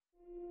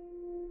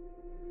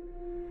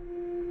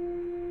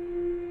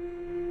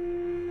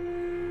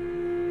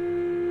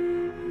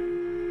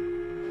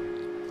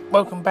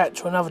Welcome back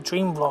to another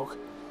dream vlog.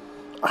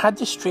 I had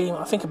this dream,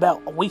 I think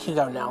about a week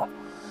ago now,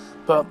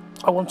 but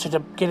I wanted to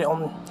get it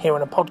on here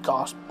in a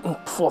podcast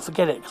before I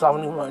forget it because I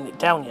haven't even written it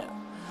down yet.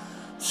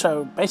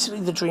 So basically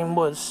the dream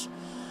was,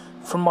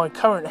 from my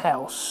current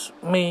house,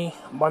 me,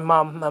 my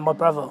mum and my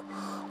brother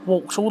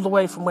walked all the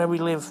way from where we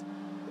live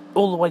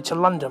all the way to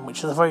London,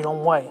 which is a very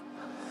long way.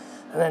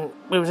 And then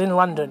we was in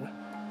London,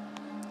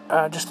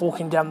 just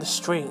walking down the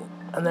street,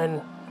 and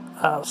then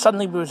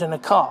suddenly we was in a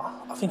car.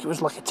 I think it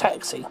was like a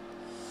taxi.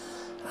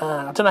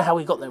 I don't know how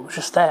we got there, it was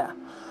just there.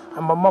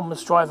 And my mum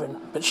was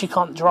driving, but she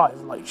can't drive,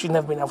 like she's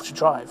never been able to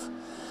drive.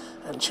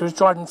 And she was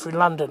driving through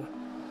London,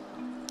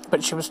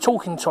 but she was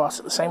talking to us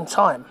at the same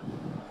time.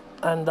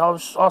 And I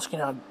was asking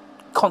her,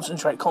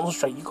 concentrate,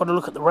 you've got to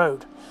look at the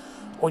road,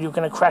 or you're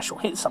going to crash or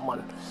hit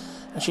someone.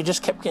 And she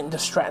just kept getting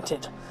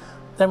distracted.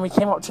 Then we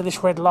came up to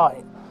this red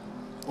light,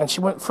 and she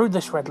went through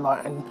this red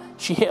light, and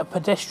she hit a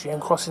pedestrian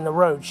crossing the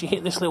road. She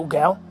hit this little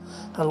gal,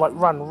 and like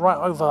run right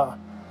over her.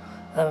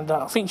 And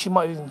I think she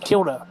might have even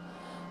killed her.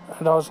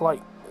 And I was like,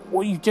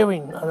 what are you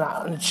doing?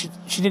 And she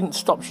didn't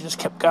stop, she just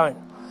kept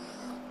going.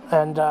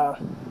 And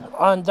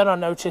then I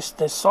noticed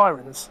there's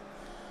sirens.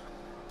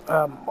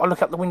 I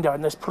look out the window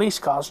and there's police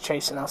cars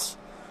chasing us.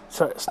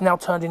 So it's now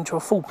turned into a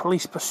full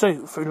police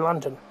pursuit through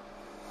London.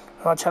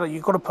 And I tell her,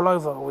 you've got to pull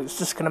over or it's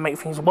just going to make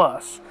things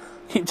worse.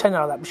 I keep telling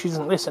her that, but she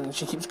doesn't listen and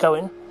she keeps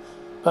going.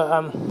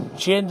 But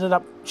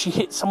she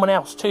hit someone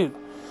else too.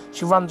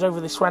 She runs over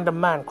this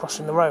random man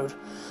crossing the road.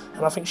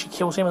 And I think she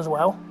kills him as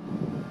well.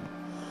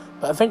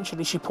 But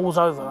eventually she pulls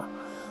over,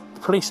 the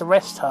police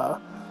arrest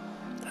her,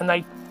 and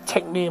they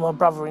take me and my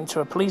brother into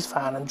a police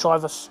van and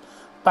drive us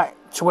back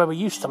to where we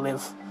used to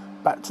live,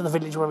 back to the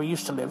village where we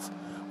used to live,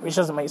 which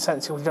doesn't make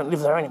sense because we don't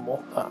live there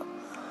anymore. But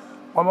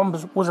my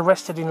mum was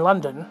arrested in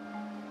London,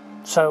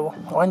 so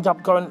I ended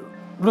up going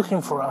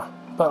looking for her,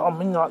 but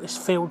I'm in like this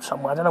field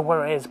somewhere, I don't know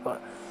where it is,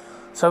 but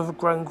it's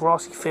overgrown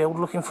grassy field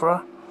looking for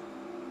her.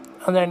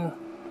 And then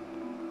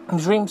the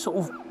dream sort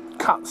of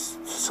cuts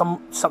to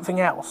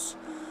something else,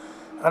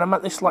 and I'm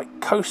at this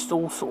like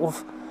coastal sort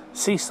of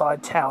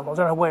seaside town. I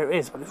don't know where it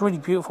is, but it's really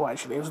beautiful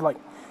actually. It was like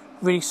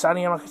really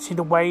sunny and I could see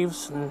the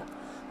waves, and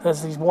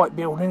there's these white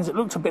buildings. It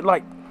looked a bit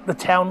like the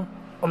town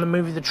on the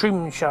movie The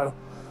Truman Show.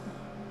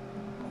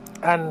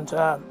 And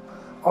I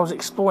was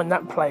exploring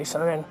that place,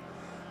 and then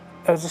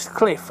there was this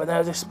cliff, and there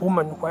was this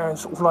woman wearing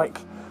sort of like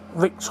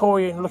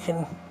Victorian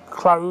looking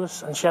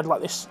clothes, and she had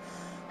like this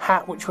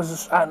hat which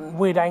was at a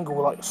weird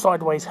angle, like a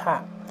sideways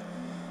hat.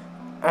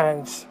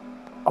 And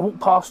I walked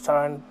past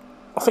her, and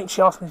I think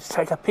she asked me to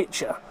take a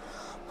picture.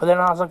 But then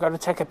as I go to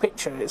take a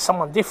picture, it's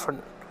someone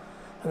different.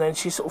 And then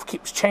she sort of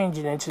keeps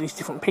changing into these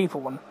different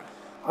people. And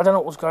I don't know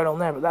what was going on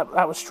there, but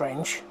that was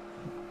strange.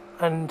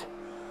 And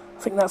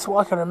I think that's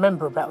what I can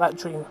remember about that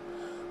dream.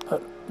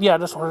 But yeah, I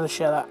just wanted to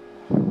share that.